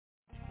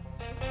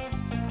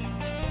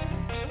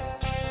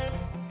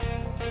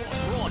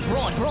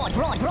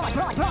Broadcasting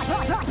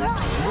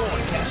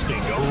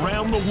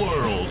around the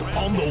world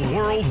on the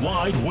World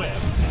Wide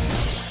Web.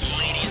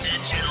 Ladies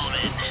and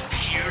gentlemen,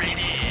 here it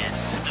is,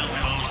 the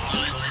most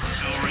listened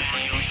to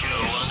radio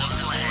show on the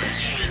planet.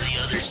 Even the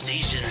other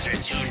stations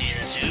are tuned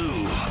in too.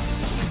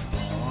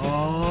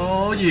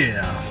 Oh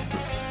yeah.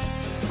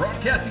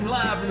 Broadcasting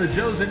live from the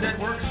Josie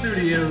Network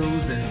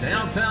studios in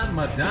downtown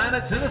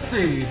Medina,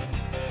 Tennessee.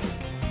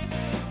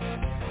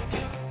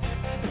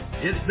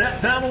 It's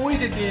that time of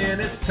week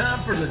again. It's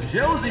time for the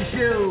Josie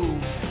Show.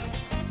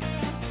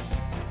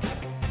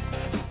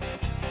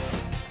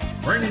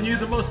 Bringing you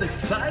the most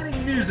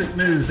exciting music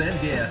news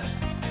and guests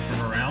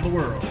from around the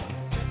world.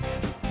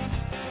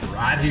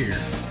 Right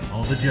here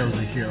on the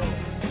Josie Show.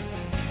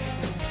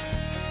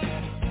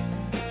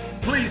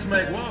 Please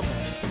make welcome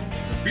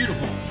the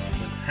beautiful,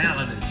 the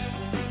talented,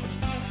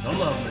 the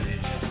lovely,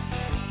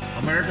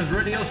 America's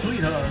radio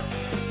sweetheart,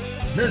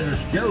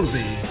 Mrs.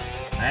 Josie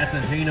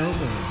Passantino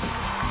Boone.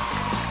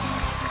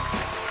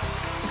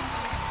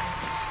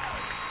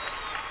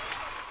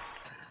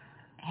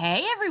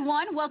 Hey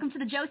everyone, welcome to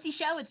the Josie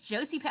Show. It's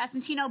Josie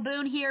Passantino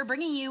Boone here,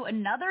 bringing you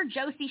another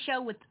Josie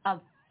Show with a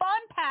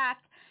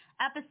fun-packed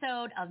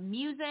episode of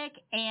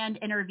music and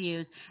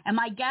interviews. And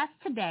my guests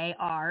today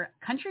are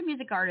country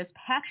music artist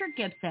Patrick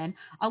Gibson,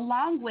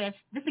 along with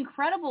this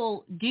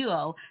incredible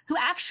duo who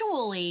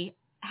actually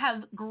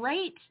have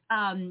great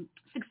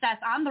success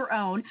on their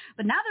own,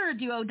 but now they're a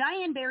duo,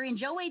 Diane and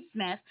Joe Wade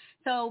Smith.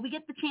 So we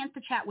get the chance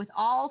to chat with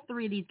all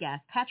three of these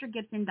guests, Patrick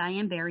Gibson,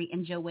 Diane Barry,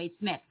 and Joe Wade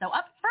Smith. So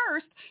up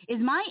first is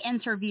my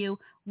interview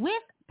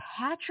with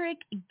Patrick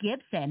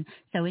Gibson.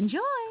 So enjoy.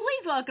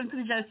 Please welcome to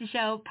the Josie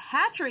Show,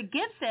 Patrick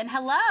Gibson.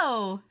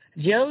 Hello.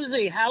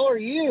 Josie, how are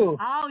you?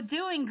 Oh,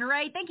 doing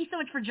great. Thank you so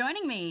much for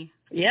joining me.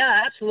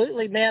 Yeah,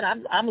 absolutely, man.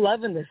 I'm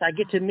loving this. I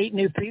get to meet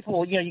new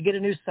people. You know, you get a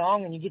new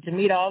song and you get to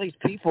meet all these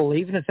people,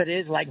 even if it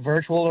is like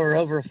virtual or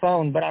over a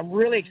phone. But I'm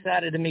really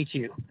excited to meet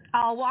you.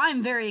 Oh, well,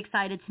 I'm very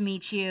excited to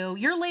meet you.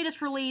 Your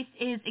latest release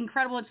is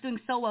incredible. It's doing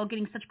so well,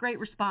 getting such great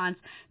response.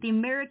 The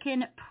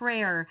American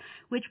Prayer,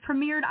 which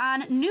premiered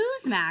on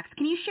Newsmax.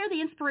 Can you share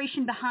the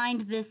inspiration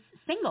behind this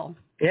single?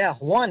 Yeah,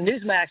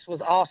 Newsmax was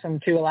awesome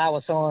to allow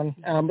us on.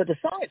 But the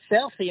song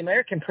itself, The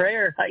American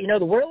Prayer,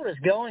 the world is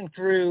going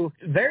through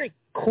very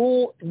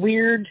cool,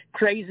 weird,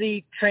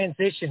 crazy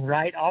transition,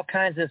 right? All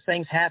kinds of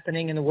things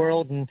happening in the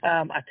world. And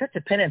I took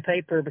the pen and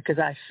paper because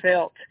I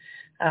felt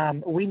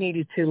we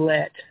needed to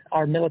let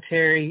our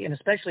military and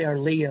especially our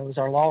LEOs,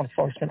 our law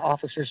enforcement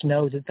officers,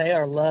 know that they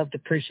are loved,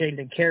 appreciated,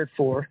 and cared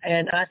for.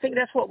 And I think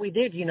that's what we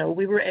did. You know,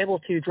 we were able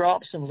to draw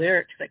up some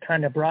lyrics that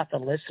kind of brought the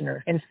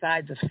listener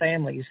inside the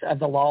families of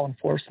the law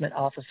enforcement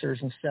officers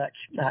and such,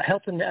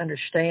 help them to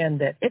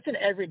understand that it's an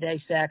everyday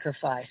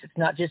sacrifice. It's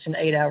not just an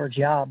 8-hour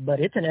job,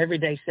 but it's an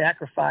everyday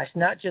sacrifice,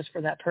 not just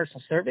for that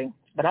person serving,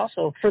 but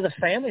also for the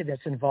family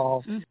that's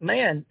involved. Mm-hmm.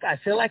 Man, I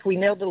feel like we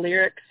nailed the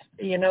lyrics,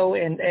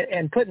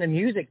 and putting the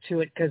music to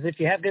it, because if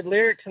you have good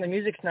lyrics and the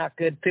music's not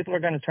good, people are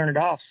going to turn it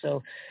off.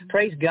 So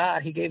praise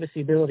God, he gave us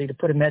the ability to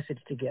put a message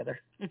together.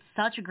 It's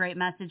such a great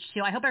message,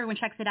 too. I hope everyone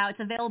checks it out. It's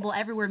available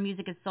everywhere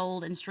music is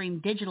sold and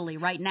streamed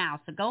digitally right now.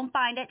 So go and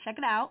find it. Check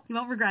it out. You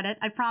won't regret it.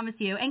 I promise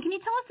you. And can you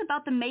tell us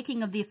about the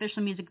making of the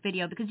official music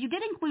video? Because you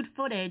did include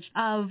footage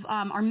of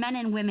our men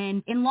and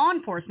women in law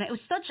enforcement. It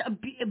was such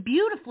a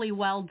beautifully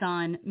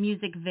well-done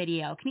music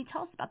video. Can you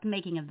tell us about the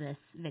making of this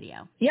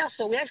video? Yeah,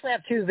 so we actually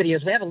have two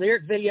videos. We have a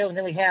lyric video, and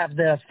then we have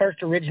the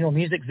first original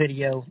music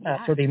video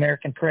for The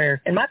American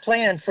Prayer. And my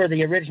plan for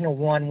the original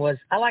one was,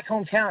 I like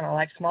hometown. I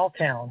like small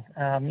town.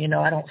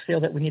 I don't feel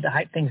that we need to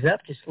hype things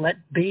up. Just let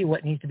be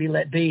what needs to be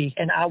let be.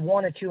 And I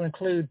wanted to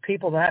include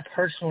people that I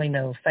personally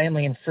know,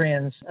 family and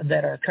friends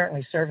that are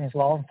currently serving as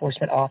law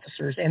enforcement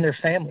officers and their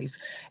families.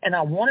 And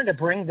I wanted to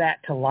bring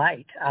that to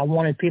light. I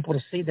wanted people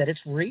to see that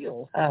it's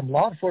real.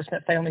 Law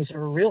enforcement families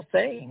are a real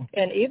thing.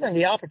 And even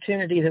the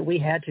opportunity that we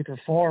had to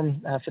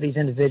perform for these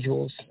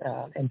individuals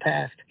in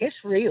past, it's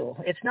real.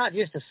 It's not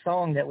just a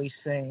song that we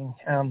sing,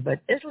 but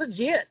it's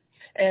legit.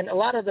 And a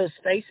lot of those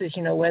faces,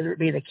 whether it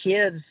be the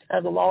kids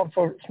of the law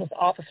enforcement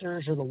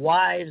officers or the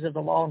wives of the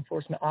law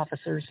enforcement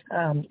officers,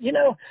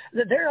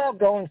 they're all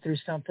going through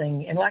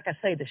something. And like I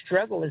say, the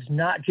struggle is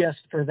not just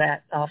for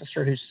that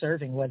officer who's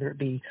serving, whether it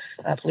be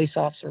a police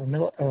officer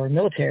or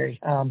military.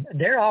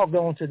 They're all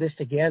going through this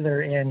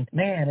together. And,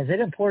 man, is it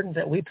important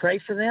that we pray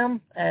for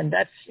them? And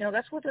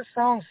that's what the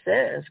song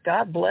says.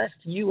 God bless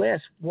the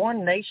U.S.,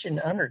 one nation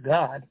under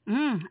God.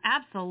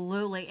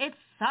 Absolutely. It's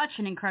such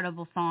an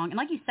incredible song. And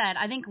like you said,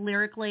 I think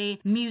lyrically,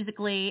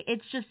 musically,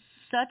 it's just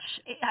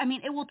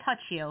it will touch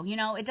you.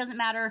 It doesn't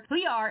matter who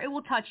you are, it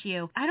will touch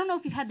you. I don't know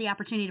if you've had the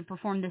opportunity to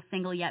perform this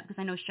single yet,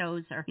 because I know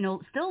shows are,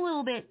 still a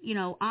little bit,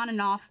 on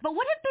and off. But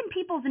what have been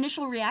people's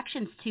initial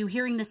reactions to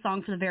hearing this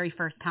song for the very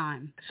first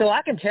time? So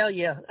I can tell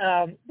you,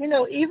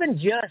 even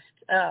just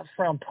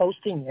from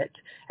posting it,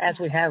 as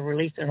we have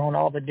released it on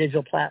all the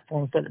digital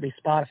platforms, whether it be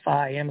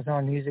Spotify,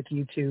 Amazon Music,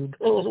 YouTube,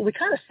 we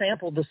kind of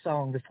sampled the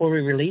song before we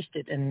released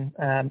it. And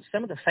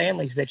some of the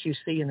families that you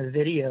see in the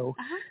video,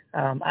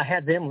 I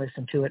had them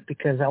listen to it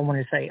because I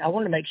wanted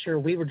to make sure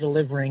we were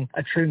delivering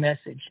a true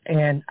message.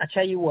 And I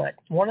tell you what,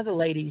 one of the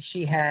ladies,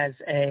 she has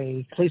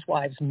a Police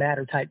Wives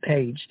Matter type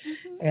page,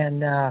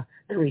 and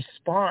the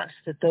response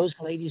that those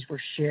ladies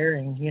were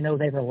sharing, you know,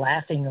 they were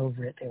laughing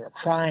over it, they were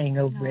crying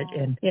over it,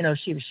 and, you know,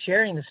 she was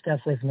sharing the stuff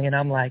with me, and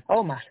I'm like,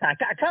 oh my, I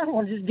kind of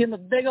want to just give them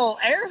a big old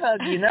air hug,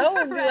 you know,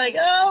 and be like,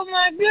 oh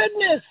my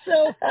goodness.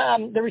 So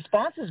the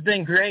response has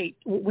been great.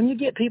 When you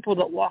get people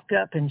that walk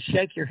up and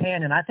shake your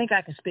hand, and I think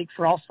I can speak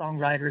for all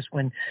songwriters,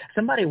 when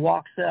somebody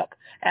walks up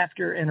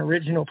after an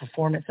original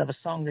performance of a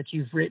song that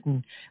you've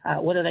written,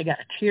 whether they got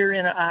a tear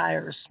in their eye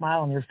or a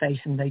smile on their face,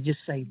 and they just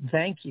say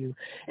thank you,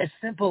 as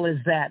simple as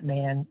that,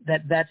 man,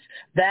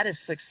 that is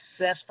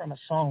success from a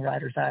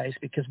songwriter's eyes,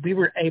 because we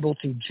were able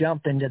to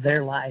jump into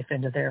their life,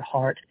 into their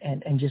heart,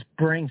 and just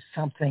bring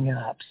something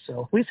up.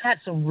 So we've had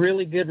some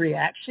really good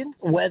reaction,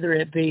 whether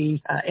it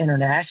be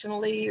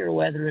internationally, or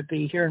whether it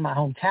be here in my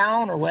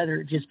hometown, or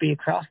whether it just be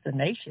across the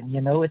nation.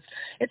 You know,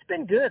 it's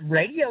been good.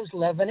 Radio's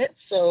loving it,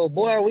 so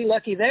boy, are we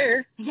lucky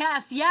there.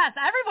 Yes,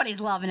 everybody's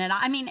loving it.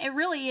 I mean, it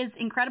really is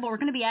incredible. We're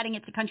going to be adding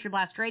it to Country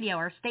Blast Radio,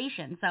 our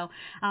station, so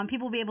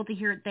people will be able to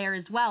hear it there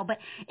as well. But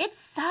it's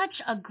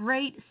such a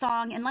great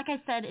song, and like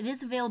I said, it is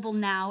available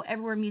now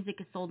everywhere music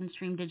is sold and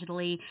streamed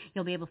digitally.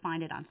 You'll be able to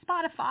find it on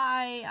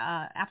Spotify,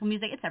 Apple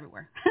Music. It's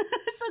everywhere.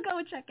 So go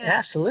and check it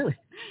out. Absolutely.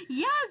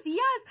 Yes.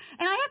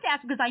 And I have to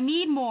ask, because I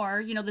need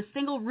more. You know, the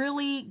single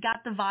really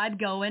got the vibe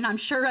going. I'm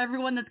sure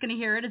everyone that's going to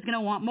hear it is going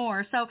to want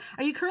more. So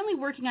are you currently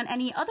working on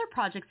any other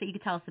projects that you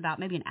could tell us about?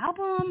 Maybe an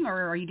album,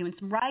 or are you doing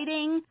some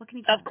writing? What can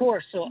you tell us? Of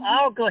course. So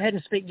I'll go ahead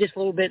and speak just a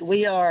little bit.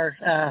 We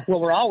are,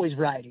 we're always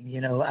writing.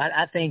 You know,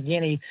 I think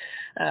any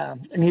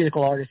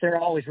musical artist, they're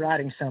always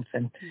writing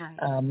something.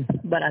 Right.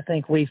 But I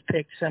think we've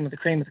picked some of the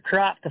cream of the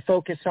crop to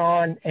focus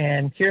on.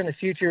 And here in the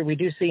future, we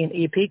do see an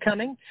EP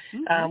coming.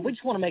 We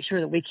just want to make sure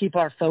that we keep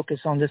our focus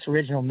on this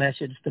original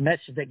message, the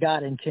message that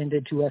God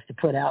intended to us to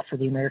put out for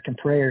the American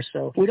prayer.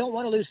 So we don't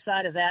want to lose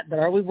sight of that, but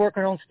are we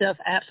working on stuff?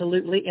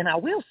 Absolutely. And I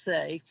will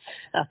say,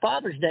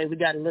 Father's Day, we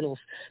got a little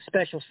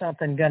special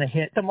something going to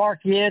hit the mark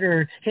yet,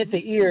 or hit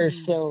the ears.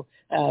 So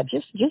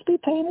just be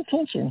paying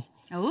attention.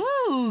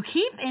 Ooh,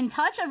 keep in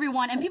touch,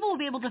 everyone. And people will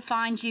be able to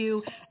find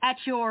you at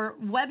your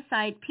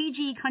website,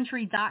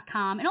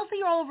 pgcountry.com. And also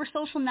you're all over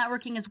social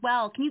networking as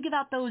well. Can you give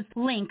out those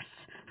links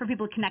for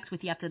people to connect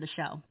with you after the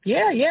show?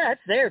 Yeah,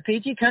 it's there,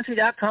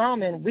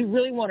 pgcountry.com, and we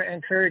really want to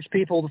encourage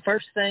people. The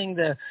first thing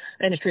the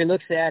industry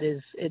looks at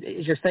is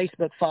your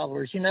Facebook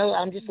followers. You know,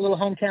 I'm just a little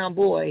hometown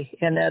boy,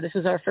 and this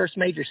is our first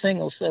major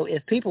single, so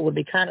if people would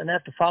be kind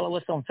enough to follow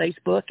us on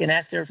Facebook and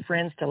ask their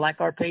friends to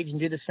like our page and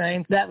do the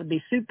same, that would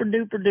be super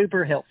duper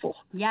duper helpful.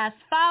 Yes,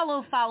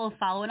 follow,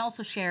 and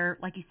also share,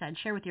 like you said,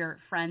 share with your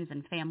friends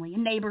and family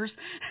and neighbors.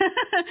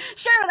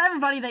 Share with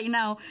everybody that you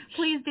know.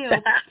 Please do.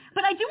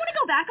 But I do want to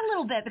go back a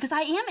little bit, because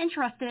I am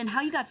interested in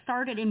how you got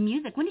started in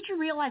music. When did you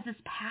realize this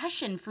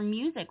passion for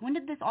music? When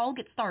did this all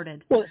get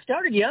started? Well, it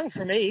started young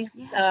for me.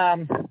 Yeah.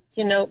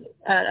 You know,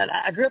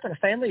 I grew up in a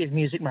family of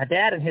music. My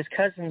dad and his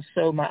cousins,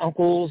 so my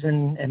uncles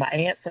and my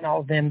aunts and all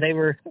of them, they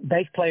were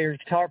bass players,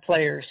 guitar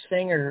players,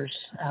 singers.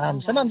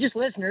 Some of them just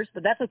listeners,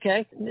 but that's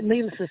okay.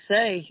 Needless to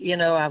say, you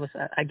know,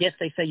 I guess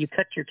they say you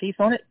cut your teeth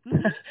on it.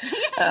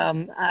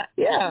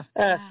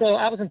 So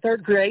I was in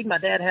third grade. My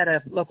dad had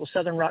a local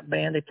Southern rock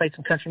band. They played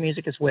some country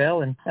music as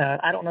well. And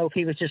I don't know if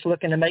he was just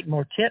looking to make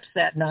more tips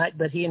that night,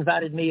 but he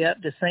invited me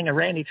up to sing a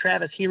Randy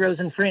Travis, Heroes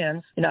and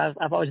Friends. You know,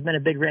 I've always been a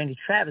big Randy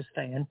Travis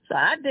fan. So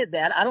I did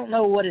that. I don't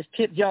know what his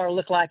tip jar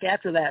looked like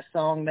after that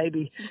song.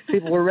 Maybe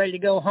people were ready to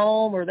go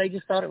home, or they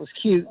just thought it was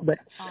cute. But,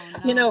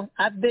 you know,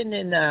 I've been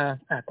in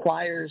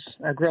choirs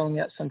growing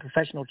up, some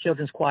professional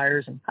children's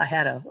choirs, and I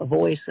had a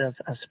voice of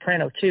a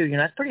soprano too. You know,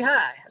 that's pretty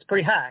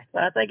high.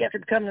 But I think after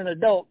becoming an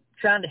adult,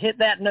 trying to hit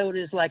that note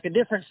is like a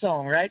different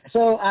song, right?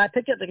 So I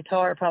picked up the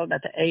guitar probably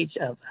about the age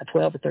of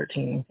 12 or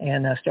 13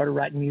 and started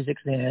writing music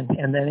then.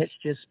 And then it's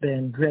just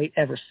been great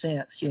ever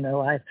since. You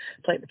know, I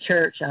play at the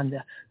church. I'm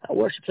the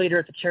worship leader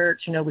at the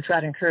church. You know, we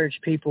try to encourage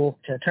people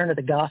to turn to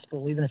the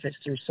gospel, even if it's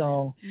through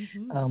song.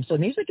 So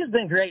music has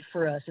been great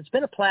for us. It's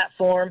been a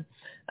platform.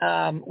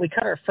 We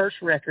cut our first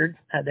record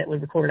that we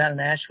recorded out in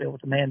Nashville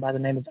with a man by the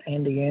name of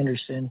Andy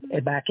Anderson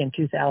back in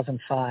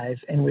 2005,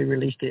 and we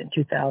released it in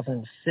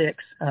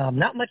 2006.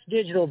 Not much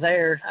digital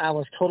there. I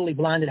was totally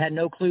blinded, had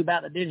no clue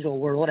about the digital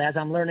world, as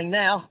I'm learning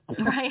now.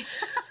 Right.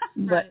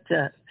 But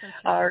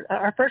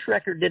our first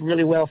record did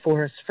really well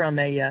for us from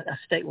a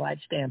statewide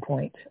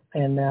standpoint.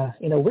 And,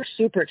 you know, we're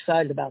super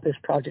excited about this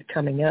project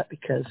coming up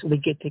because we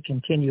get to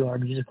continue our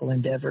musical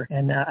endeavor.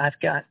 And I've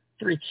got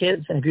 3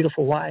 kids and a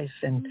beautiful wife,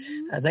 and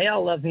they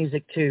all love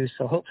music too.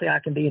 So hopefully I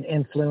can be an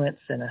influence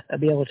and I'll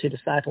be able to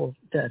disciple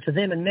to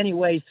them in many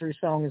ways through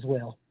song as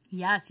well.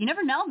 Yes, you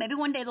never know. Maybe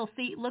one day they'll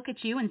look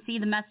at you and see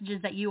the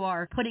messages that you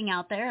are putting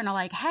out there and are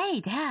like,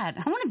 hey, Dad,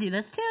 I want to do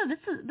this too.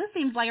 This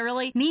seems like a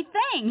really neat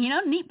thing,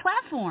 neat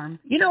platform.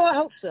 I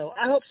hope so.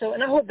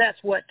 And I hope that's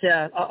what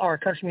our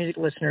country music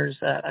listeners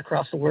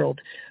across the world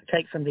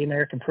take from the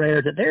American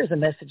Prayer, that there's a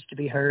message to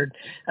be heard.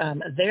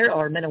 There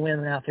are men and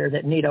women out there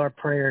that need our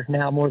prayer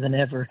now more than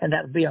ever, and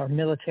that would be our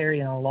military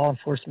and our law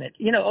enforcement.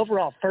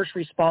 Overall, first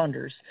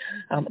responders,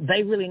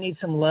 they really need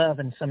some love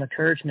and some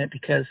encouragement,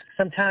 because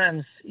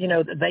sometimes,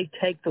 they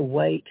take the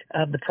weight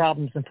of the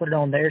problems and put it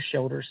on their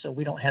shoulders so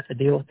we don't have to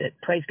deal with it.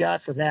 Praise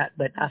God for that,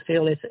 but I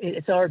feel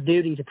it's our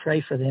duty to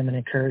pray for them and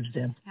encourage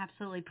them.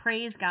 Absolutely.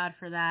 Praise God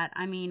for that.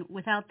 I mean,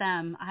 without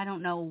them, I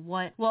don't know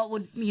what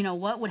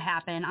would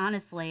happen,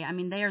 honestly. I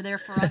mean, they are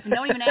there for us and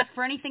don't even ask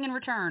for anything in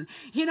return.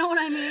 You know what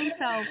I mean?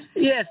 So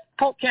yes,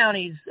 Polk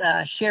County's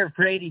Sheriff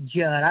Brady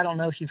Judd. I don't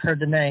know if you've heard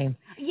the name.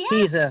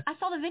 Yeah, I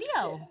saw the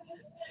video.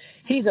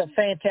 He's a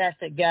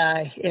fantastic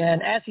guy,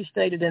 and as he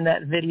stated in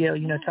that video,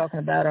 talking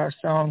about our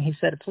song, he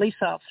said a police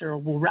officer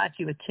will write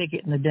you a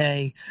ticket in the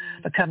day,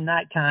 but come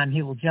nighttime,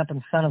 he will jump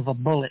in front of a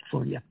bullet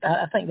for you.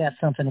 I think that's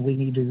something we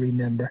need to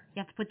remember.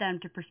 You have to put that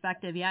into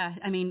perspective, yeah.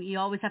 I mean, you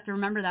always have to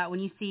remember that when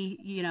you see,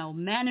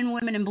 men and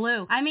women in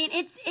blue. I mean,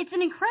 it's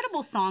an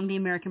incredible song, The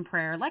American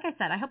Prayer. Like I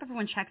said, I hope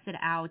everyone checks it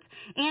out.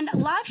 And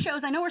live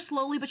shows, I know we're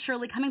slowly but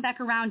surely coming back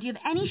around. Do you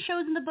have any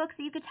shows in the books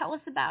that you could tell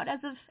us about as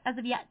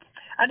of yet?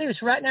 I do.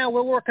 So right now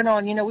we're working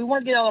on, we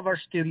want to get all of our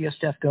studio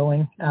stuff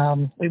going.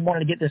 We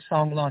wanted to get this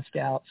song launched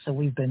out, so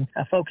we've been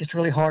focused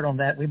really hard on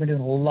that. We've been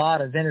doing a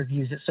lot of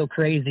interviews. It's so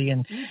crazy.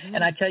 And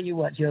I tell you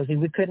what, Josie,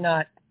 we could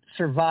not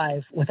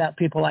survive without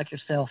people like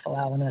yourself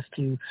allowing us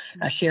to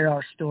share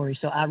our story.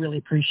 So I really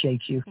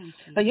appreciate you. Thank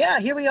you. But yeah,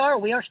 here we are.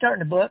 We are starting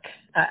to book.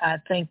 I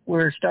think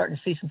we're starting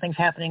to see some things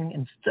happening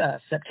in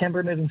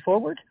September moving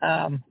forward.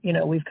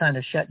 We've kind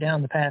of shut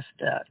down the past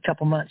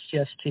couple months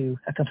just to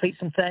complete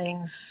some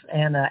things.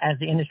 And as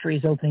the industry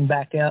is opening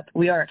back up,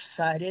 we are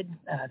excited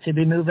to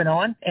be moving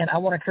on. And I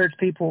want to encourage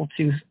people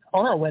to,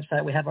 on our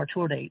website, we have our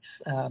tour dates,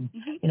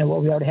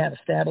 what we already have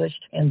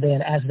established. And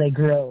then as they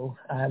grow,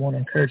 I want to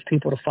encourage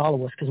people to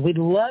follow us, because we'd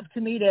love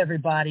to meet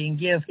everybody and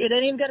give, it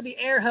ain't even got to be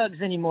air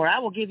hugs anymore. I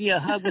will give you a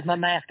hug with my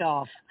mask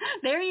off.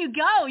 There you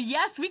go.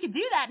 Yes, we could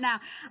do that now.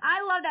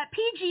 I love that.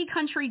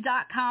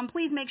 pgcountry.com.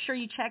 Please make sure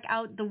you check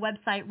out the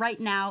website right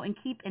now and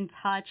keep in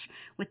touch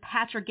with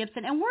Patrick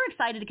Gibson. And we're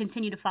excited to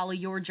continue to follow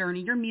your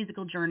journey, your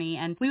musical journey.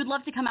 And we would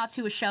love to come out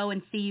to a show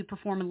and see you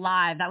perform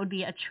live. That would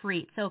be a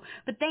treat. But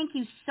thank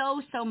you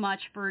so much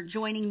for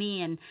joining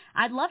me. And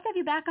I'd love to have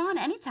you back on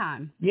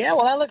anytime. Yeah,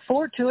 well, I look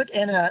forward to it.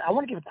 And I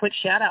want to give a quick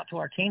shout out to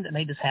our team that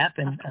made this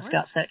happen.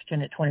 Scott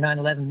Sexton at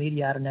 2911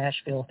 Media out of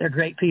Nashville. They're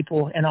great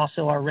people. And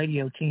also our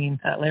radio team,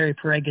 Larry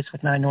Paregas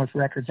with 9 North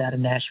Records out of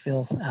Nashville.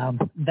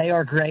 They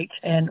are great.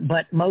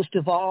 But most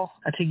of all,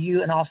 to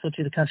you and also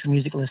to the country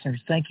music listeners,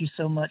 thank you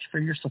so much for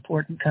your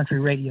support in country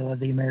radio of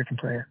the American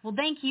Prayer. Well,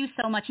 thank you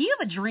so much. You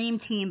have a dream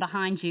team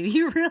behind you.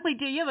 You really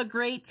do. You have a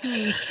great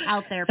team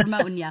out there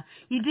promoting you.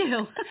 You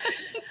do.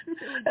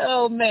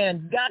 Oh,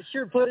 man. God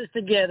sure put us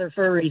together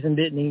for a reason,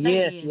 didn't he?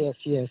 Yes.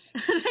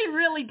 They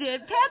really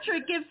did.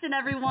 Patrick Gibson,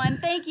 everyone.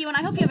 Thank you, and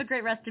I hope you have a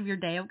great rest of your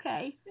day,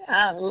 okay?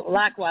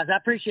 Likewise. I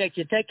appreciate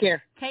you. Take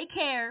care. Take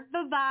care.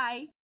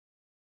 Bye-bye.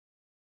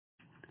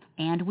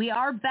 And we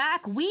are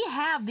back. We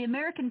have The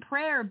American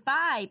Prayer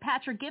by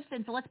Patrick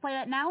Gibson. So let's play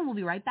that now, and we'll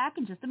be right back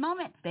in just a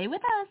moment. Stay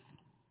with us.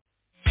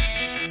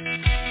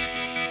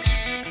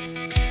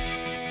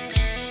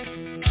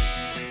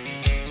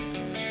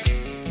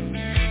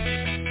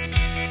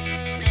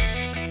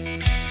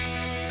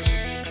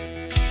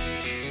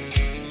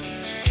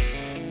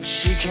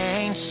 She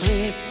can't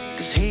sleep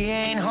 'cause he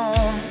ain't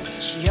home.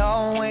 She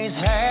always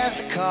has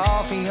the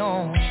coffee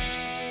on.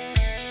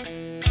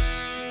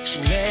 She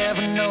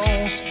never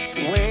knows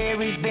where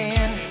he's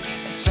been.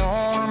 It's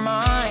on her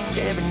mind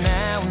every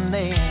now and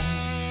then.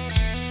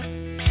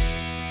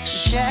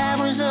 She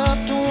showers up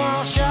to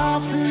wash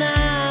off the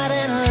night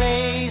and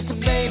lays the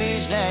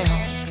babies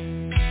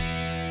down.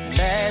 And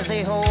as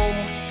they hold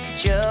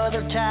each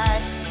other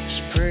tight,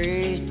 she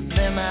prays to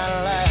them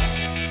out loud.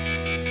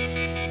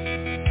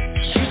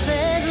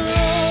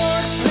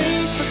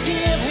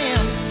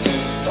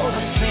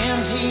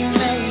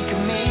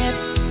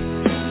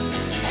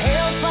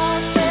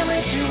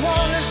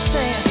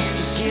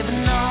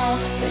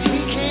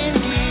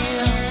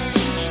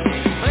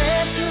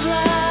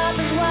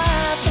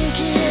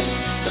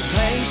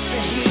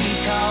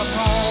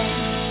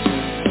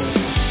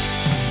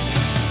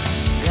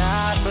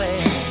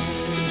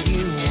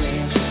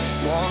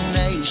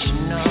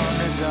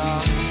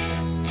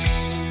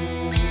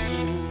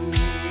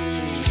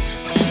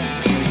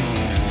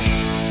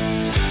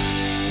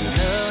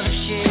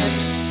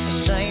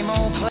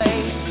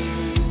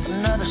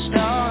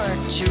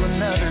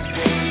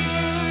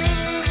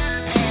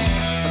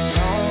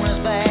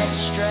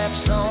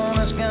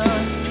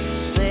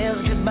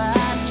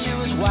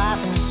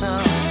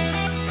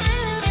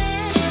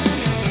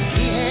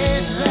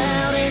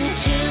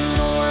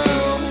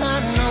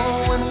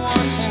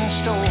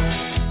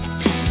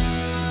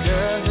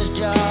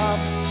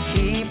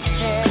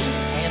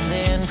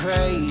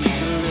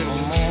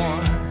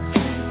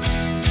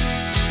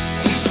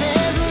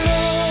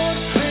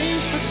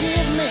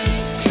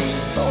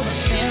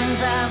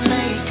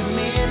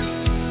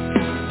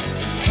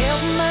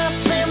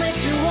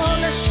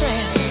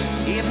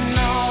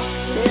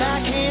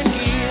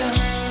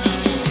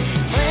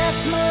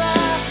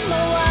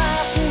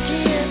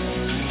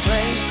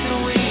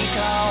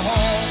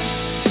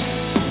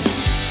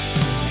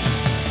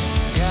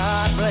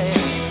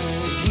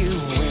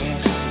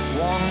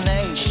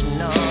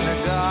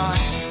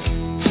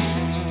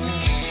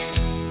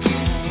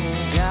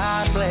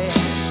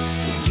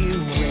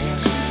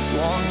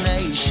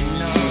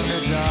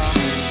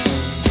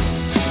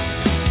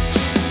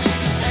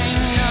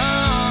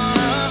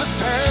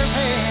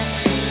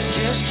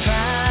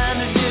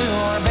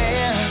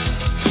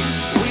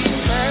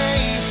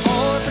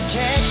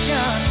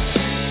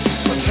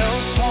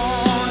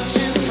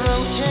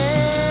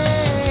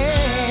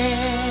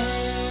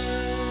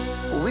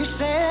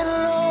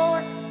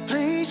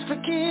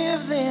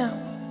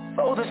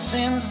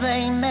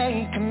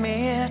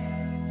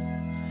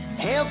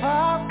 help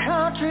our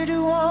country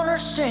to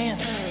understand,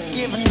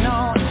 giving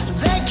on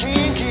they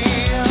can't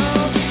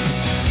give.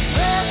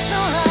 Bless the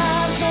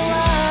lives, the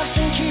wives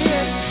and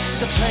kids,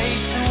 the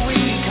place that we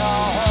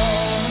call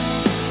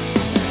home.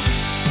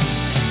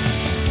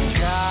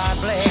 God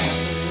bless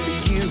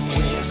you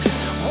with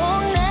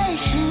one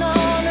nation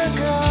under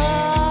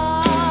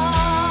God.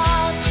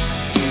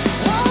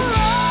 Oh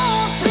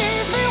Lord,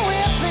 please be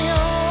with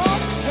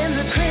them in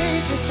the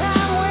crazy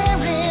time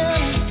we're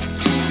in.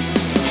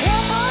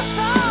 Help us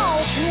all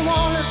to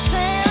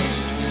understand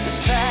the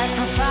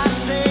sacrifice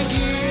they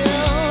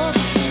give.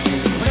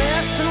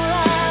 Bless the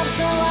lives,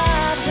 the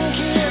wives and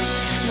kids,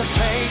 the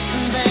place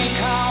that they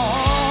call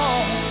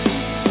home.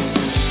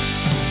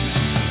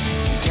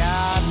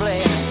 God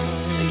bless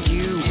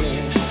you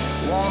with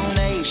one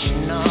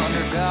nation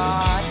under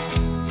God.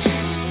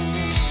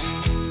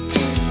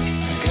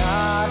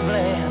 God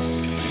bless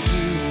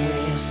you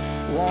with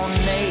one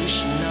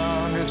nation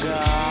under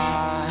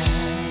God.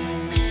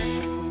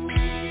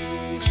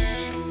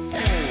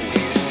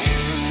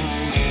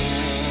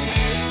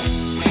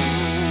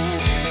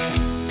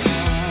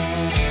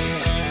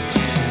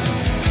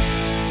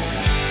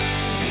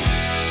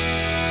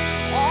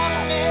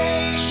 One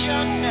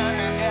nation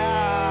under God.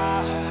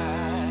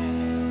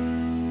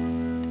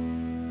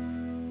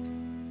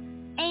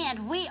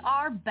 And we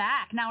are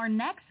back. Now, our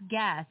next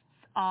guests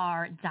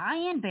are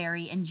Diane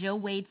Barry and Joe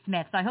Wade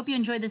Smith. So I hope you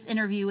enjoyed this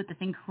interview with this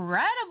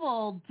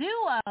incredible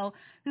duo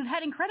who've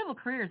had incredible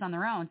careers on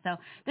their own. So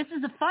this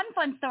is a fun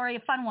story, a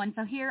fun one.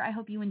 So here, I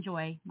hope you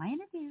enjoy my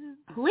interview.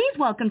 Please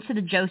welcome to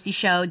the Josie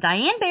Show,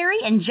 Diane Barry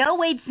and Joe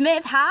Wade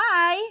Smith.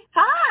 Hi.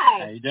 Hi.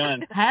 How you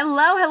doing?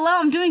 Hello.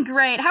 I'm doing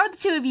great. How are the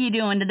two of you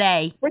doing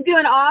today? We're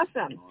doing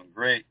awesome.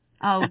 Great.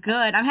 Oh, good.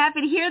 I'm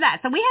happy to hear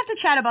that. So we have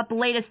to chat about the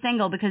latest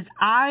single because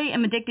I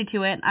am addicted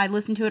to it. I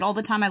listen to it all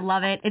the time. I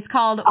love it. It's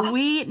called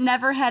We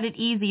Never Had It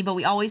Easy, But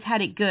We Always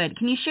Had It Good.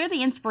 Can you share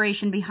the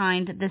inspiration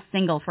behind this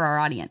single for our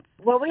audience?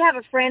 Well, we have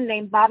a friend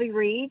named Bobby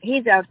Reed.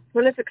 He's a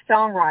prolific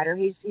songwriter.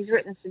 He's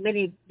written so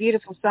many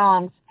beautiful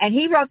songs. And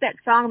he wrote that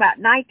song about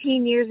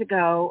 19 years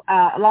ago,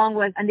 along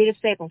with Anita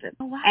Stapleton.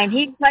 Oh, wow. And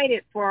he played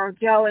it for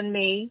Joe and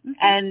me,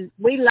 and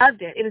we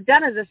loved it. It was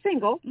done as a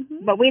single,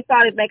 but we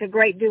thought it'd make a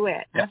great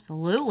duet.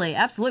 Absolutely.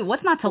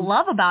 What's not to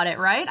love about it,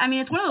 right? I mean,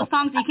 it's one of those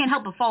songs that you can't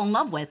help but fall in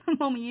love with.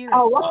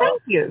 Oh, well,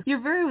 thank you.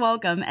 You're very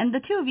welcome. And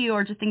the two of you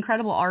are just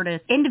incredible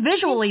artists,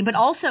 individually, but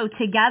also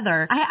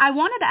together. I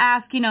wanted to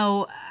ask,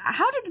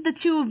 how did the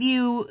two of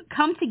you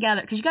come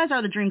together? Because you guys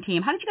are the dream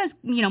team. How did you guys,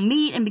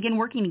 meet and begin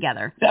working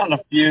together? Done a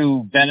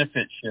few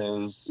benefit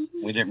shows.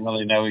 We didn't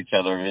really know each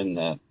other in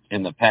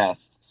the past,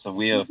 so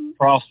we have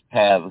crossed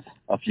paths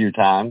a few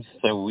times.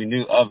 So we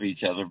knew of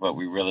each other, but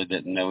we really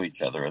didn't know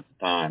each other at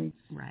the time.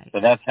 Right. So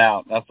that's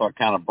what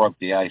kind of broke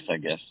the ice, I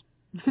guess.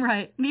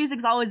 Right.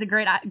 Music's always a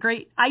great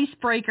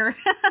icebreaker.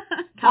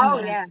 Oh,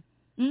 yeah.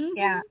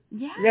 Mm-hmm.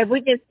 Yeah.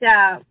 We just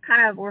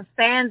kind of were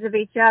fans of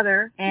each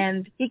other,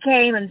 and he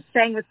came and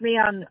sang with me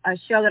on a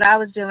show that I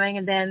was doing,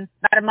 and then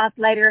about a month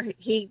later,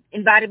 he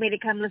invited me to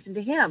come listen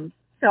to him.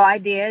 So I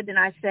did, and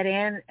I sat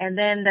in, and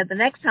then the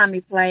next time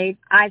he played,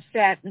 I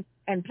sat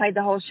and played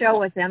the whole show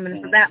with him,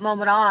 and from that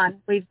moment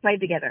on, we've played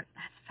together.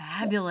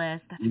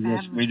 Fabulous.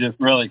 We just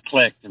really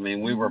clicked. I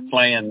mean, we were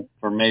playing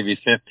for maybe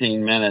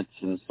 15 minutes,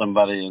 and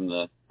somebody in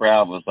the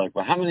crowd was like,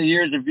 well, how many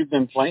years have you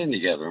been playing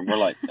together? And we're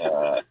like,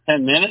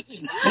 10 minutes?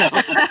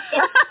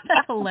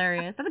 That's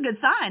hilarious. That's a good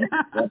sign.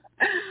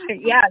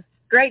 Yes,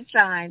 great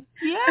sign.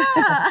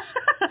 Yeah.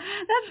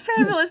 That's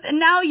fabulous. And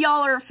now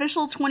y'all are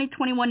official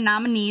 2021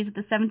 nominees at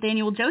the 7th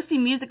Annual Josie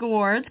Music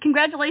Awards.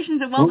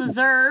 Congratulations and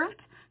well-deserved.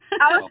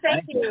 Oh,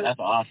 thank you. That's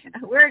awesome.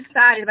 We're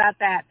excited about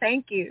that.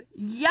 Thank you.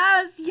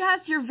 Yes,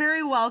 you're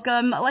very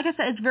welcome. Like I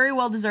said, it's very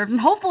well deserved. And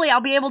hopefully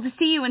I'll be able to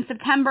see you in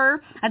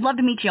September. I'd love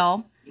to meet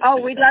y'all. Oh,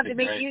 we'd love to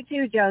meet you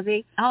too,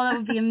 Josie. Oh, that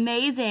would be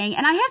amazing.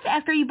 And I have to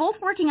ask, are you both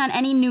working on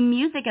any new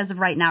music as of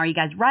right now? Are you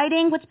guys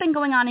writing? What's been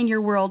going on in your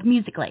world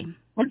musically?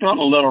 We're doing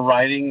a little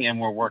writing, and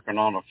we're working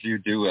on a few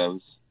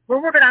duos. We're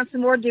working on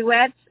some more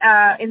duets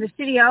in the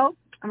studio,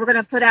 and we're going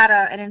to put out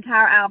an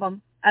entire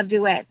album of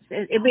duets.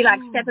 It'd be like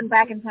stepping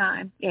back in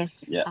time. Yes.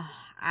 Yeah. Oh,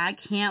 I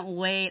can't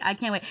wait.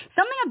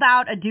 Something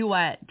about a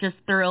duet just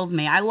thrills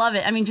me. I love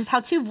it. I mean, just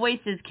how two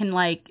voices can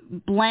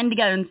blend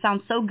together and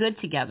sound so good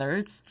together.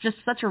 It's just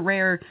such a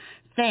rare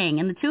thing.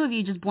 And the two of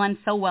you just blend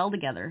so well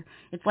together.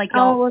 It's like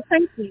y'all... Oh, well,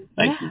 thank you.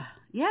 Thank you.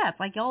 Yeah, it's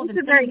like y'all have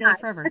been very sitting together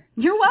nice. forever.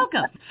 You're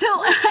welcome. So,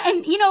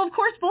 and of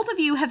course, both of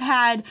you have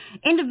had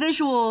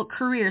individual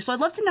careers. So I'd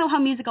love to know how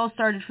music all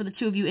started for the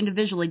two of you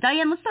individually.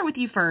 Diane, let's start with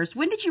you first.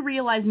 When did you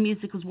realize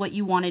music was what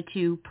you wanted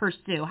to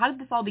pursue? How did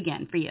this all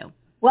begin for you?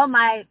 Well,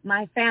 my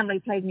family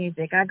played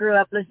music. I grew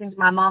up listening to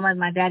my mama and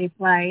my daddy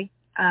play.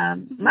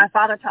 My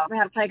father taught me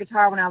how to play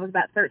guitar when I was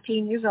about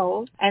 13 years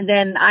old. And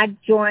then I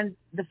joined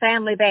the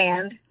family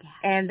band.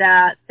 And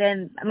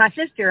then my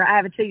sister, I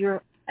have a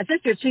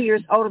sister 2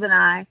 years older than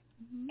I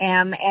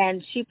am,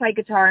 and she played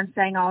guitar and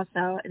sang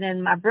also. And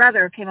then my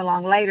brother came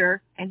along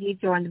later, and he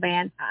joined the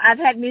band. I've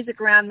had music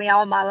around me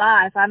all my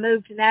life. I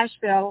moved to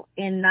Nashville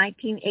in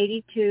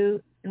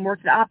 1982 and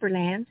worked at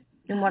Opryland.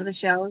 in one of the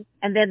shows.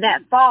 And then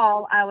that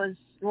fall, I was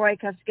Roy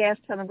Cuff's guest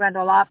on the Grand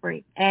Ole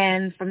Opry.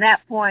 And from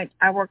that point,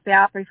 I worked the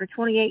Opry for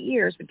 28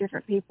 years with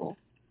different people.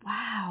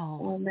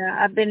 Wow. And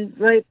I've been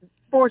really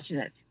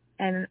fortunate.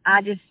 And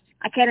I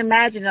can't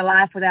imagine a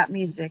life without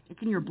music.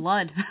 It's in your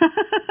blood.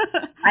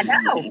 I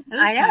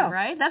know.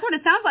 Right? That's what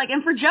it sounds like.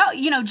 And for Joe,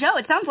 Joe,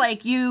 it sounds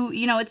like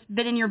it's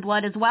been in your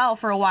blood as well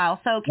for a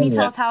while. So can you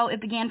tell us how it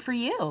began for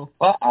you?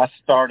 Well, I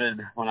started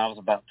when I was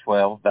about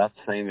 12, about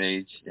the same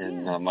age,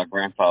 and my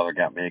grandfather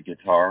got me a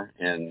guitar,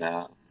 and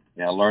I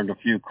learned a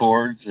few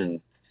chords,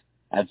 and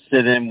I'd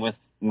sit in with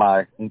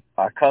my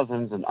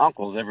cousins and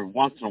uncles every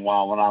once in a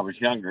while when I was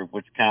younger,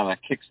 which kind of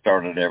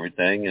kick-started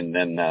everything. And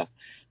then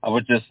I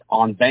was just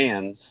on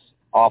bands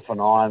off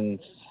and on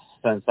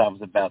since I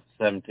was about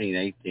 17,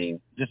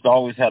 18. Just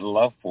always had a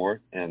love for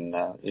it, and,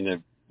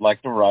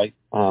 like to write,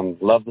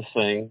 love to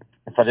sing.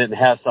 If I didn't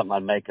have something,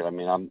 I'd make it. I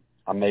mean,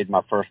 I made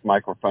my first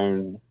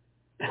microphone.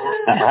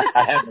 I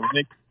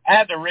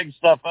had to rig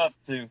stuff up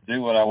to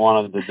do what I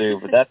wanted to do,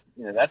 but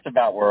that's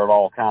about where it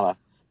all kind of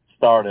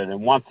started.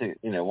 And once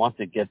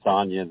it gets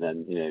on you,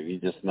 then, you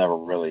just never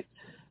really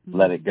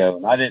let it go.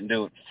 And I didn't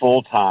do it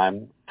full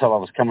time until I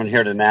was coming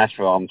here to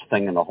Nashville. I'm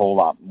singing a whole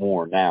lot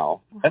more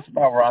now. That's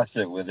about where I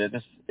sit with it.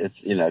 It's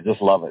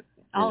just love it.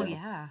 Oh,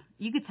 yeah.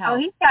 You could tell.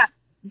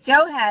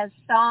 Joe has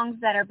songs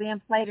that are being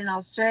played in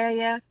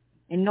Australia,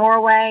 in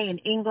Norway, in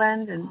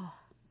England,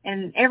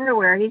 and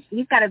everywhere.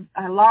 He's got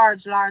a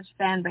large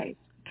fan base.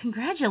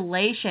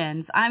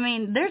 Congratulations. I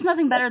mean, there's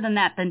nothing better than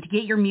to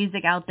get your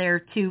music out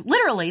there to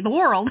literally the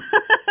world.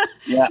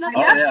 Yeah.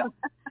 Yeah.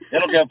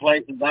 It'll go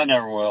places I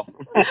never will.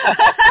 I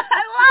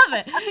love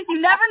it.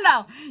 You never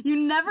know.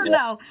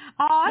 Know.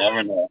 Oh,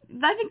 never know.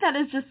 I think that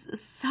is just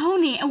so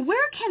neat. And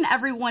where can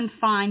everyone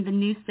find the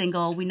new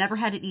single, We Never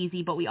Had It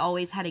Easy, But We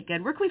Always Had It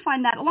Good? Where can we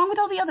find that, along with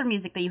all the other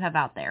music that you have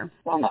out there?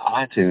 It's on the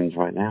iTunes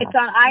right now. It's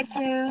on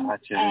iTunes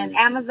and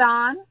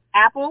Amazon,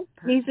 Apple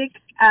Music.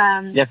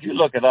 If you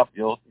look it up,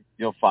 you'll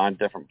find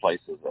different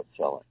places that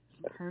sell it.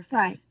 Perfect.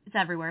 Right. It's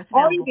everywhere. It's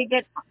or available.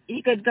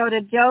 you could go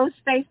to Joe's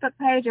Facebook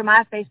page or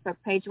my Facebook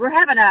page. We're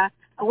having a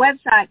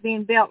website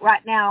being built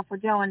right now for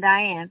Joe and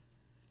Diane.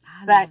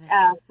 But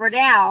for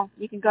now,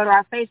 you can go to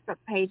our Facebook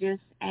pages,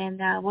 and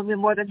we'll be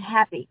more than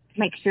happy to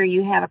make sure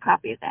you have a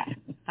copy of that.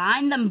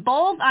 Find them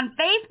both on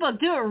Facebook.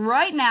 Do it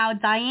right now.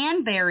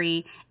 Diane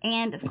Berry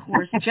and, of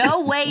course,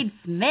 Joe Wade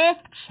Smith.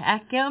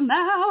 Check him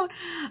out.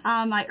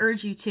 I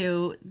urge you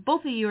to.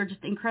 Both of you are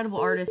just incredible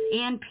artists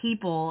and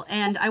people,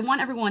 and I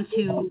want everyone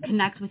to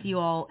connect with you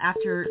all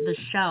after the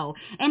show.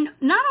 And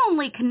not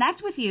only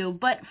connect with you,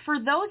 but for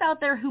those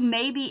out there who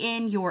may be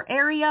in your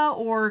area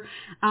or,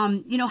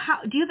 do you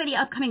have any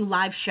upcoming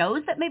live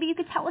shows that maybe you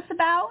could tell us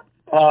about?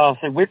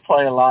 We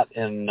play a lot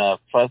in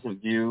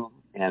Pleasant View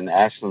and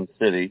Ashland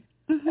City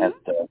at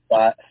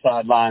the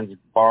Sidelines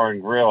Bar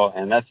and Grill,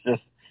 and that's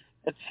just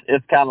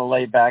it's kind of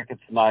laid back.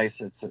 It's nice.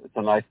 It's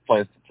a nice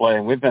place to play,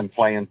 and we've been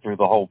playing through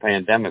the whole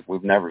pandemic.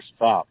 We've never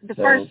stopped.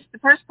 The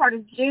first part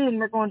of June,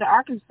 we're going to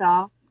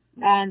Arkansas,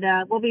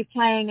 and we'll be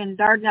playing in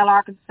Dardanelle,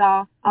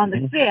 Arkansas on the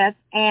 5th,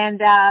 and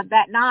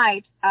that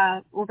night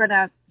we're going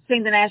to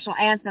sing the national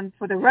anthem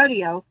for the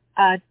rodeo.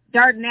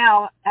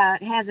 Dardanelle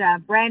has a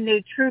brand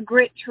new True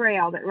Grit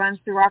trail that runs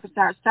through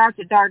Arkansas. It starts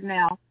at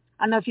Dardanelle.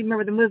 I don't know if you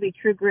remember the movie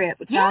True Grit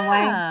with John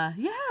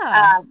Wayne.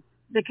 Yeah.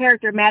 The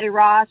character Maddie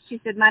Ross, she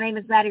said, "My name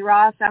is Maddie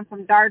Ross. I'm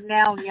from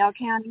Dardanelle in Yell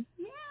County."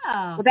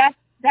 Yeah. Well,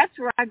 that's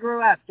where I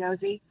grew up,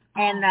 Josie.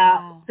 And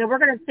so we're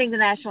going to sing the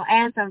national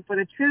anthem for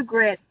the True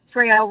Grit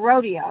Trail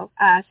Rodeo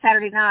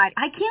Saturday night.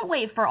 I can't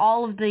wait for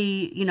all of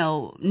the,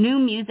 new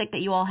music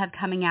that you all have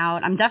coming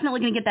out. I'm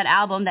definitely going to get that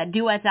album, that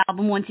duets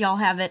album, once y'all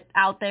have it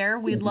out there.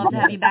 We'd love to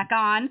have you back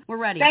on. We're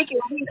ready. Thank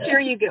you. I'll make sure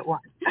you get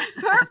one.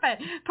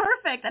 Perfect.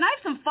 And I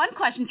have some fun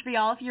questions for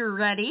y'all if you're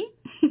ready.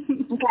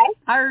 Okay.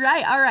 All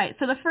right.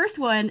 So the first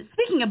one,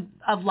 speaking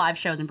of live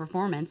shows and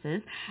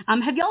performances,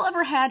 have y'all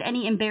ever had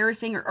any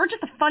embarrassing or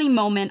just a funny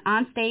moment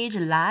on stage,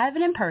 live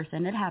and in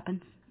person? It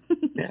happens.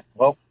 Yeah.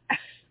 Well,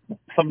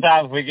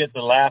 sometimes we get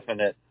to laughing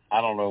at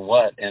I don't know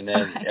what, and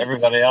then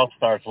everybody else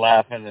starts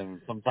laughing,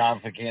 and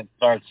sometimes we can't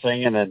start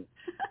singing.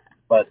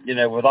 But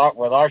with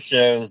our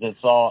shows, it's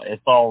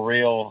all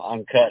real,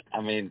 uncut.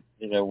 I mean,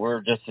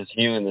 we're just as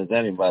human as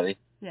anybody.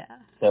 Yeah.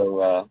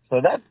 So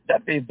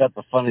that'd be about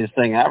the funniest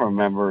thing I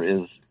remember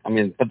is,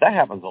 but that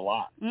happens a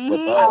lot with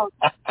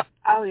us.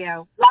 Oh yeah,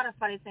 a lot of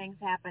funny things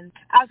happen.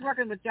 I was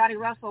working with Johnny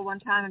Russell one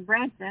time in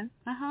Branson,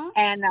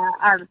 and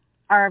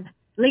our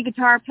lead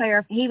guitar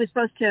player, he was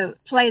supposed to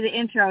play the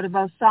intro to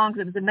both songs.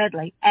 It was a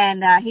medley,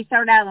 and he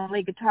started out on the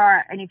lead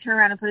guitar, and he turned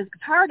around and put his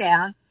guitar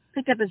down,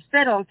 picked up his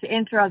fiddle to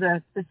intro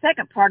the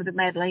second part of the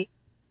medley,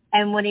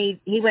 and when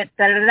he went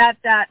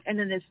da-da-da-da, and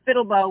then this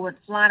fiddle bow went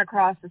flying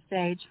across the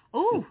stage.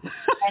 Ooh.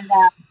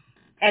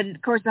 And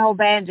of course the whole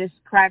band just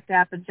cracked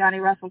up, and Johnny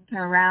Russell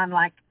turned around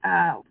like,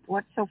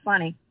 what's so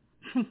funny?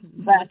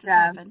 But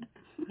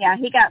yeah,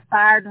 he got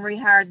fired and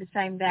rehired the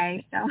same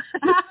day. So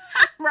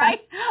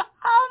right?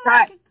 Oh my.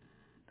 Right.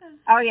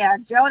 Oh yeah,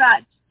 Joe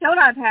and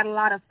I've had a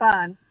lot of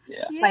fun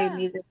playing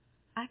music.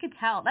 I could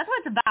tell. That's what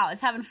it's about.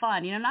 It's having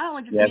fun. Not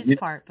only just the music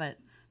part, but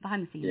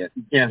behind the scenes. Yeah,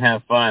 you can't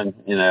have fun,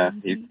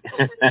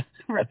 that's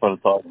what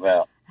it's all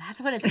about. That's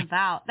what it's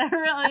about. That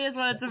really is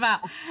what it's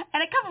about.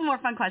 And a couple more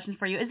fun questions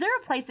for you. Is there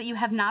a place that you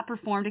have not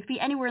performed? It could be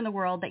anywhere in the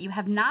world that you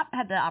have not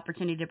had the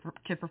opportunity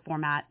to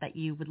perform at that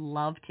you would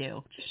love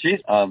to.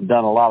 She's done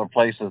a lot of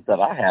places that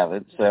I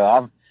haven't.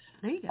 So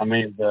there you go. I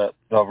mean, the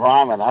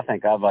Ryman, I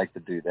think I'd like to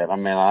do that. I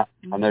mean, I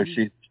know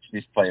she's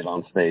played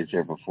on stage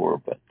there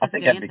before, but I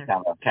think that'd be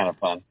kind of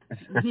fun.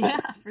 Yeah,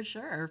 for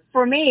sure.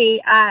 For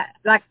me,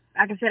 like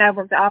I said, I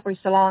worked the Opry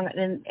so long,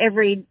 and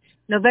every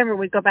November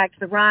we'd go back to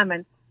the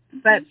Ryman.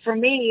 But for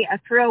me, a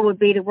thrill would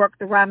be to work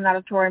the Ryman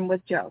Auditorium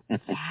with Joe.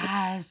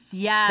 Yes,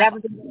 yeah. That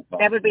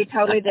would be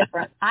totally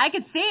different. I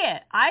could see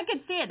it.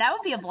 That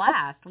would be a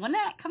blast, wouldn't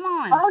it? Come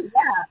on. Oh,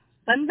 yeah.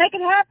 Let's make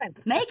it happen.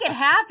 Make it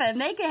happen.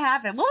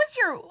 What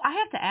was I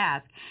have to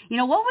ask,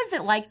 what was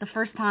it like the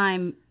first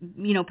time,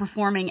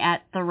 performing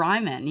at the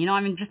Ryman?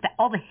 Just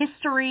all the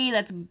history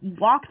that's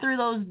walked through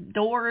those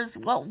doors.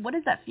 What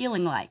is that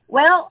feeling like?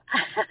 Well,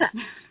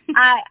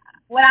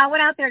 when I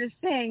went out there to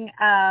sing,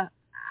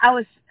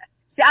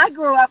 I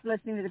grew up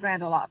listening to the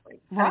Grand Ole Opry.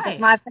 Right. Because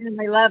my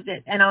family loved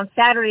it. And on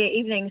Saturday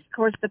evenings, of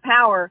course, the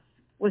power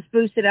was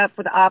boosted up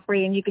for the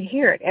Opry, and you could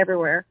hear it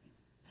everywhere.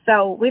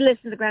 So we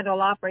listened to the Grand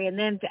Ole Opry, and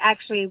then to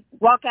actually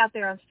walk out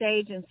there on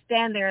stage and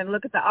stand there and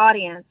look at the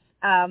audience.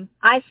 I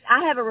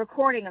have a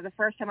recording of the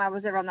first time I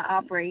was ever on the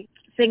Opry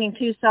singing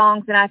 2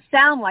 songs, and I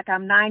sound like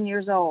I'm 9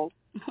 years old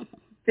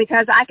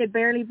because I could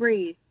barely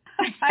breathe.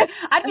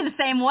 I'd be the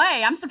same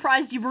way. I'm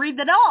surprised you breathed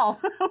at all.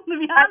 To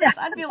be honest,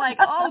 I'd be like,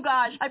 oh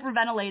gosh,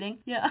 hyperventilating.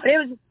 Yeah. But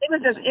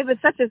it was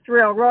such a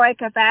thrill. Roy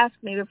kept asking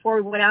me before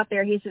we went out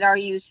there. He said, "Are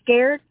you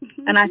scared?"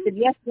 And I said,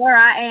 "Yes, sir,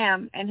 I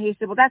am." And he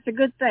said, "Well, that's a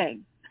good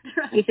thing."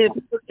 Right. He said,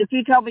 "If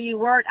you told me you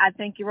weren't, I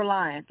think you were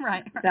lying."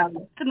 Right. So,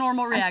 it's a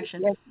normal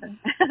reaction. Yes,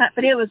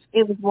 but it was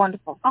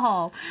wonderful.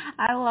 Oh,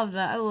 I love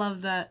that.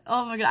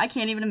 Oh my God, I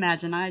can't even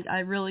imagine. I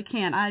really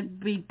can't. I'd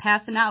be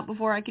passing out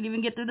before I could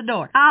even get through the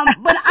door.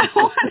 But I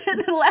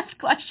wanted the last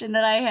question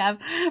that I have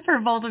for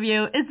both of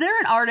you. Is there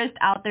an artist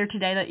out there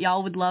today that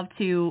y'all would love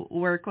to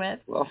work with?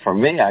 Well, for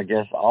me, I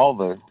guess a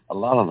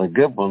lot of the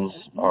good ones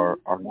are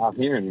not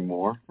here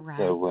anymore. Right.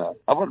 So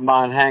I wouldn't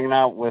mind hanging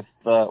out with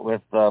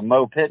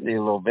Mo Pitney a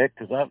little bit,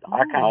 because I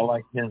kind of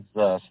like his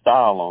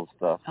style on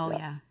stuff. Oh,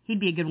 yeah. He'd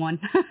be a good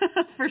one.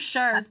 For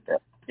sure.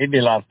 He'd be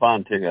a lot of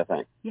fun, too, I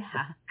think. Yeah,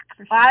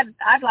 for sure. Well,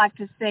 I'd like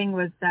to sing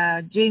with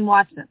Gene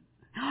Watson.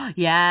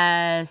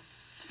 Yes,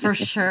 for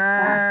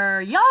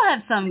sure. Y'all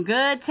have some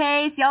good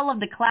taste. Y'all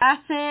love the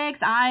classics.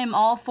 I'm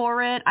all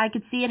for it. I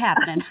could see it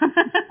happening.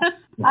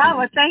 Oh,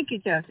 well, thank you,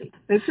 Josie.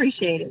 We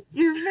appreciate it.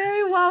 You're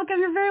very welcome.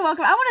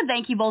 I want to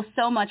thank you both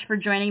so much for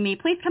joining me.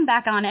 Please come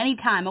back on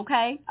anytime,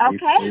 okay?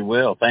 Okay. We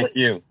will. Thank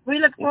you. We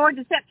look forward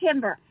to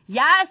September.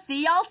 Yeah,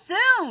 see y'all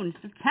soon.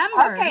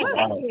 September. Okay, Woo.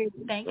 thank you.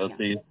 Thank We'll you.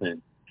 see you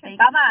soon. Thank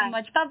Bye-bye. you so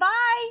much.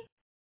 Bye-bye.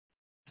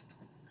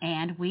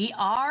 And we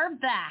are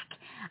back.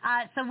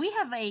 So we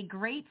have a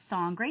great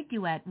song, great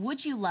duet,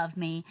 Would You Love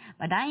Me,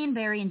 by Diane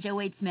Barry and Joe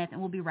Wade Smith, and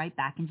we'll be right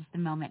back in just a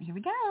moment. Here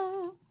we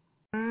go.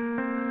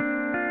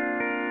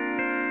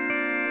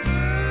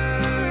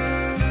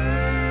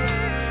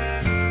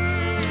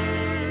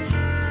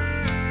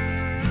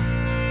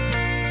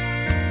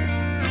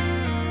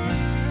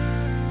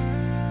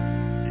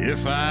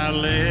 If I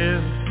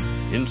live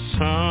in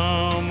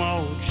some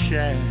old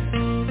shack,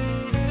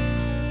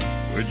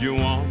 would you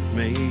want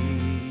me?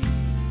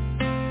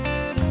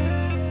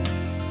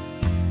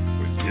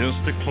 With just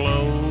the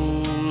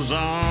clothes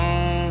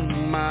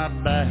on my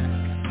back,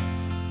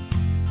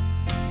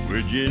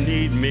 would you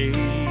need me?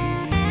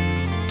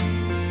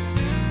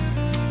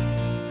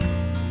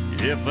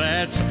 If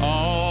that's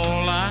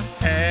all I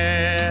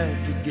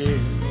had to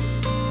give,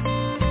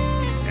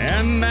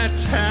 and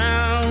that's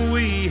how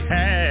we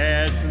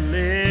had to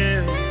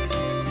live,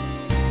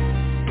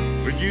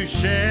 would you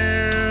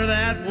share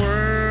that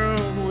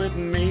world with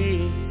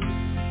me?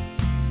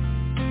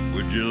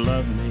 Would you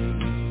love me?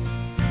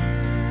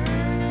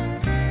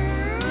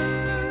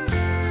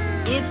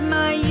 If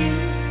my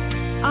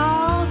youth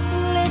all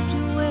slipped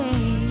away,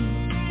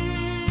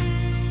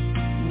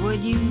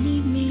 would you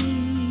need me?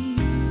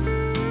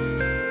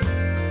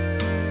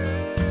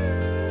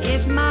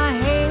 If my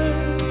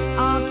hair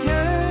all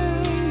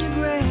turned to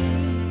gray,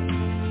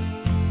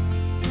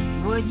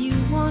 would you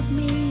want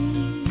me?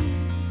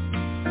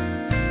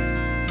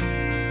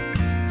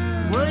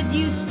 Would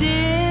you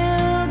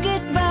still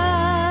get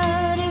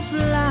by to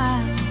fly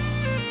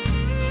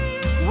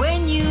when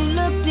you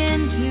looked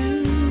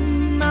into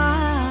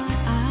my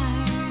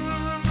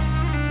eyes?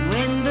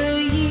 When the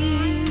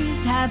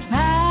years have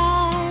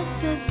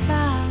passed us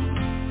by,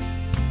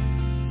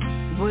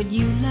 would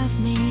you love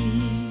me?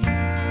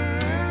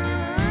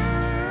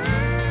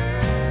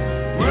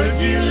 Would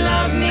you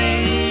love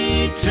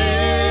me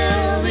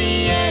till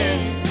the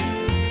end,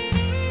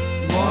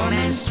 warm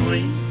and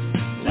sweet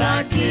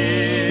like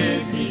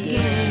it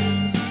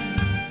began,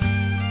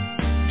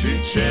 to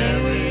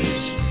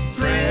cherish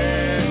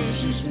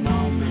precious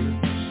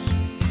moments,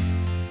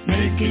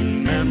 making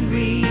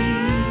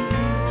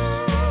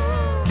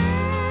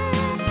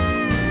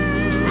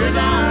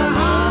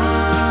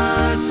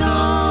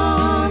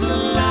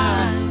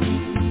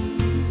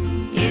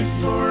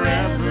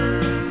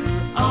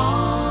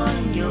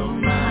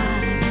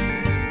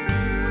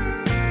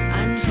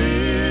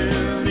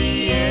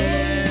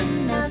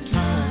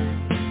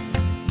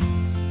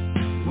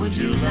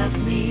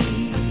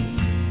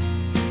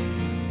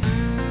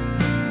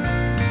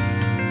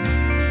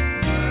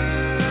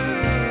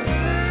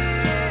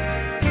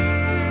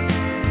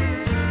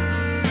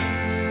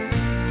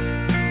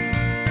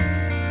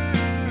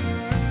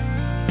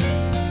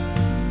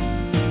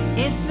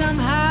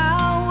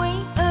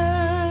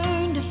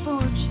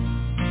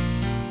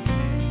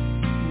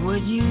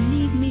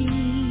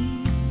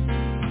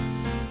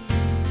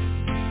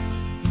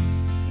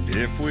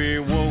If we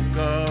woke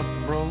up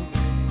broke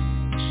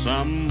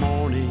some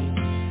morning,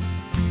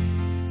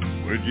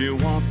 would you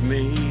want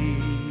me?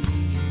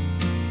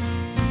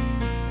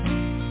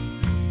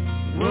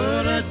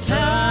 Would a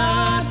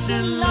touch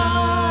of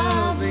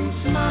loving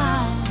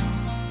smile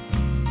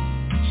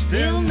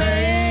still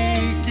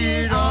make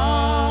it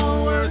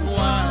all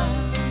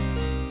worthwhile?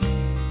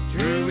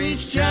 Through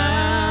each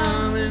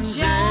challenge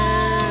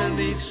and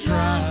each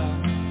trial,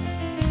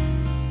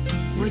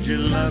 would you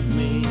love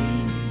me?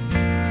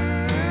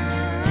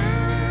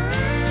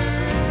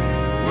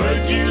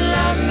 Would you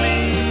love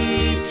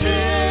me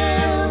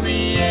till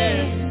the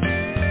end,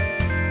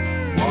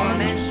 warm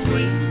and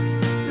sweet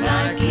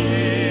like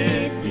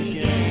it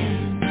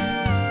began,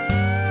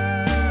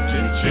 to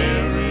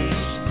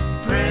cherish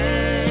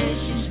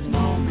precious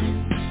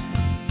moments,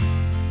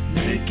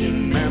 making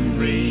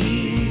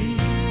memories,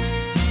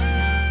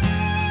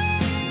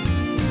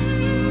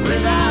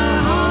 with our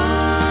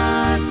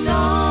hearts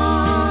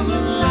on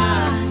the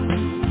line,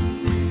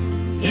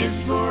 it's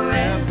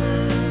forever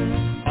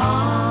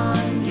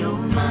on your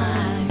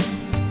mind,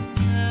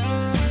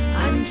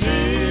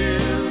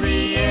 until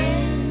the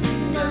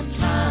end of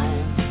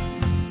time.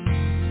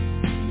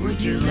 Would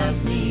you love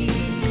me?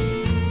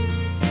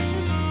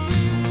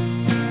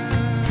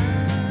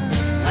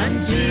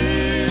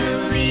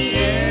 Until the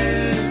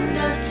end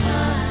of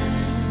time,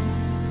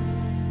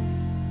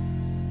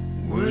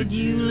 would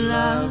you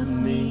love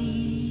me?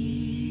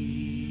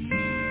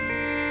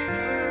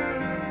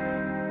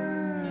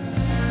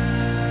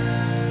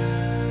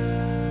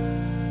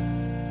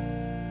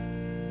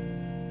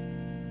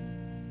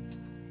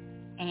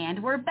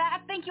 And we're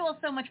back. Thank you all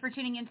so much for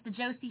tuning into the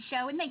Josie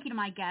Show, and thank you to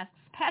my guests,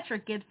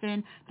 Patrick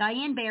Gibson,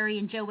 Diane Barry,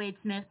 and Joe Wade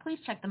Smith. Please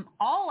check them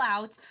all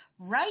out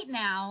right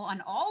now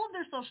on all of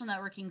their social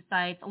networking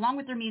sites, along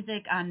with their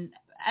music on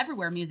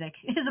everywhere music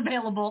is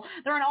available.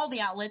 They're on all the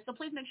outlets, so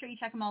please make sure you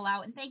check them all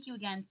out. And thank you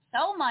again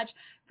so much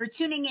for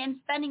tuning in,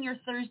 spending your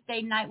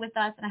Thursday night with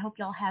us, and I hope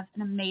y'all have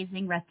an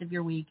amazing rest of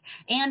your week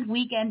and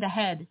weekend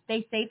ahead.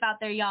 Stay safe out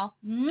there, y'all.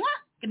 Mwah!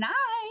 Good night.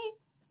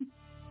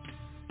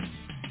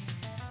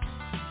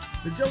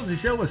 The Josie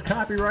Show is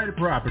copyrighted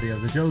property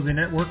of the Josie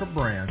Network of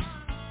Brands.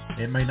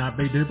 It may not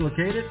be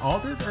duplicated,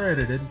 altered, or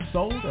edited,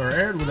 sold, or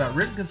aired without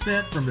written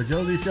consent from the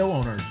Josie Show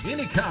owners.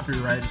 Any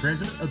copyright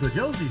infringement of the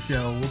Josie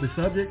Show will be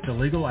subject to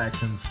legal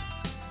actions.